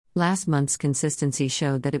Last month's consistency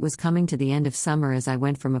showed that it was coming to the end of summer as I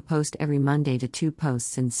went from a post every Monday to 2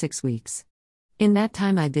 posts in 6 weeks. In that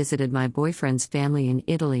time, I visited my boyfriend's family in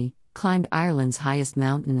Italy, climbed Ireland's highest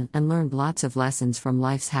mountain, and learned lots of lessons from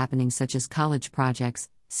life's happenings such as college projects,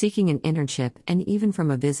 seeking an internship, and even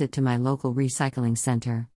from a visit to my local recycling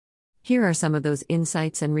center. Here are some of those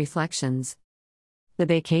insights and reflections. The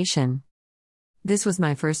vacation. This was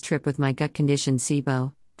my first trip with my gut condition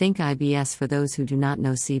SIBO, think IBS for those who do not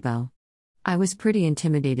know SIBO. I was pretty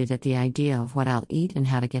intimidated at the idea of what I'll eat and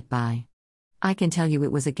how to get by. I can tell you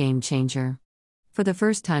it was a game changer. For the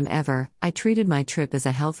first time ever, I treated my trip as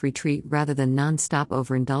a health retreat rather than non-stop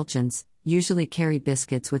overindulgence, usually carried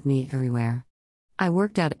biscuits with me everywhere. I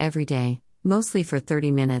worked out every day, mostly for 30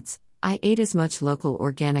 minutes, I ate as much local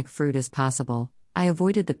organic fruit as possible, I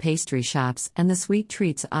avoided the pastry shops and the sweet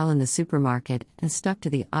treats all in the supermarket and stuck to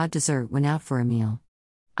the odd dessert when out for a meal.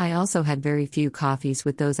 I also had very few coffees,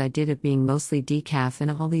 with those I did of being mostly decaf, and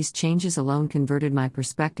all these changes alone converted my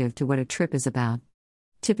perspective to what a trip is about.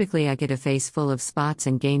 Typically I get a face full of spots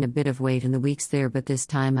and gain a bit of weight in the weeks there, but this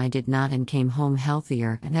time I did not and came home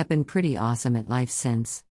healthier and have been pretty awesome at life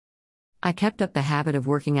since. I kept up the habit of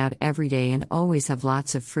working out every day and always have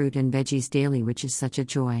lots of fruit and veggies daily, which is such a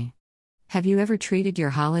joy. Have you ever treated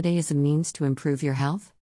your holiday as a means to improve your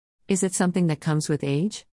health? Is it something that comes with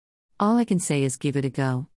age? All I can say is give it a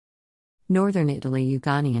go. Northern Italy,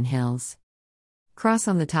 Euganian Hills. Cross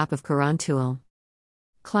on the top of Carrauntoohil.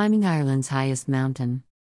 Climbing Ireland's highest mountain.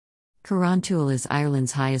 Carrauntoohil is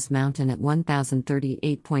Ireland's highest mountain at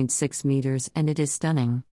 1,038.6 meters, and it is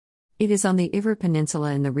stunning. It is on the Iver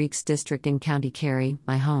Peninsula in the Reeks district in County Kerry,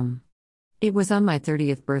 my home. It was on my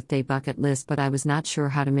 30th birthday bucket list, but I was not sure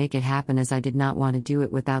how to make it happen as I did not want to do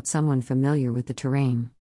it without someone familiar with the terrain.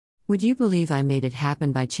 Would you believe I made it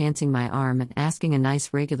happen by chancing my arm and asking a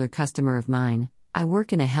nice regular customer of mine, I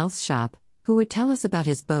work in a health shop, who would tell us about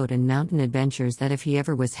his boat and mountain adventures, that if he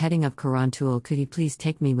ever was heading up Carrauntoohil, could he please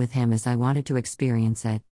take me with him as I wanted to experience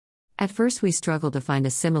it. At first we struggled to find a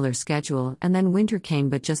similar schedule, and then winter came,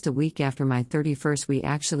 but just a week after my 31st we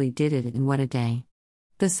actually did it, and what a day.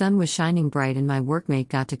 The sun was shining bright and my workmate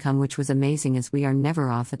got to come, which was amazing as we are never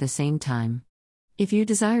off at the same time. If you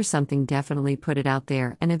desire something, definitely put it out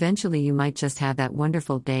there, and eventually you might just have that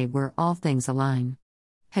wonderful day where all things align.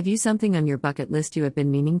 Have you something on your bucket list you have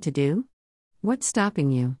been meaning to do? What's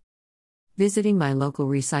stopping you? Visiting my local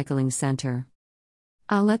recycling center.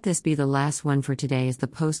 I'll let this be the last one for today as the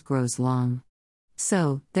post grows long.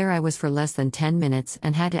 So, there I was for less than 10 minutes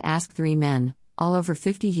and had to ask 3 men, all over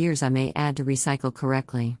 50 years I may add, to recycle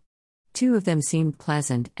correctly. 2 of them seemed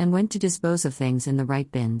pleasant and went to dispose of things in the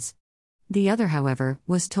right bins. The other, however,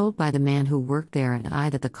 was told by the man who worked there and I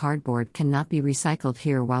that the cardboard cannot be recycled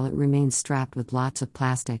here while it remains strapped with lots of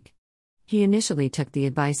plastic. He initially took the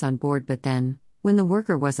advice on board, but then, when the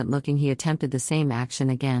worker wasn't looking, he attempted the same action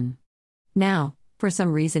again. Now, for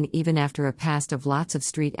some reason, even after a past of lots of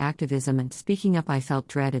street activism and speaking up, I felt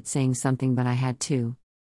dread at saying something, but I had to.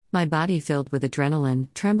 My body filled with adrenaline,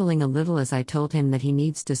 trembling a little as I told him that he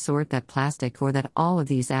needs to sort that plastic, or that all of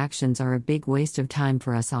these actions are a big waste of time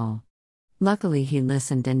for us all. Luckily he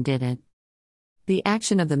listened and did it. The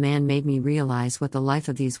action of the man made me realize what the life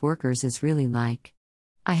of these workers is really like.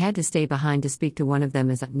 I had to stay behind to speak to one of them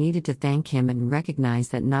as I needed to thank him and recognize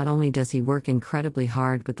that not only does he work incredibly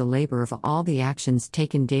hard with the labor of all the actions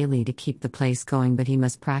taken daily to keep the place going, but he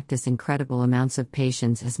must practice incredible amounts of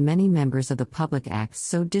patience as many members of the public act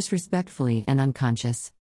so disrespectfully and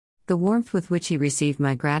unconscious. The warmth with which he received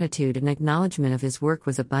my gratitude and acknowledgement of his work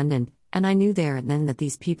was abundant, and I knew there and then that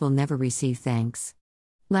these people never receive thanks.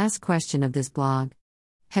 Last question of this blog.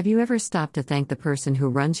 Have you ever stopped to thank the person who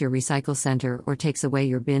runs your recycle center or takes away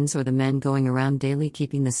your bins, or the men going around daily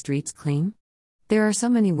keeping the streets clean? There are so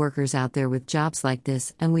many workers out there with jobs like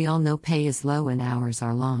this, and we all know pay is low and hours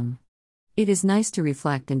are long. It is nice to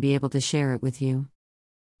reflect and be able to share it with you.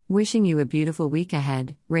 Wishing you a beautiful week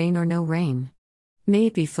ahead, rain or no rain. May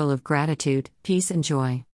it be full of gratitude, peace and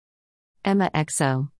joy. Emma XO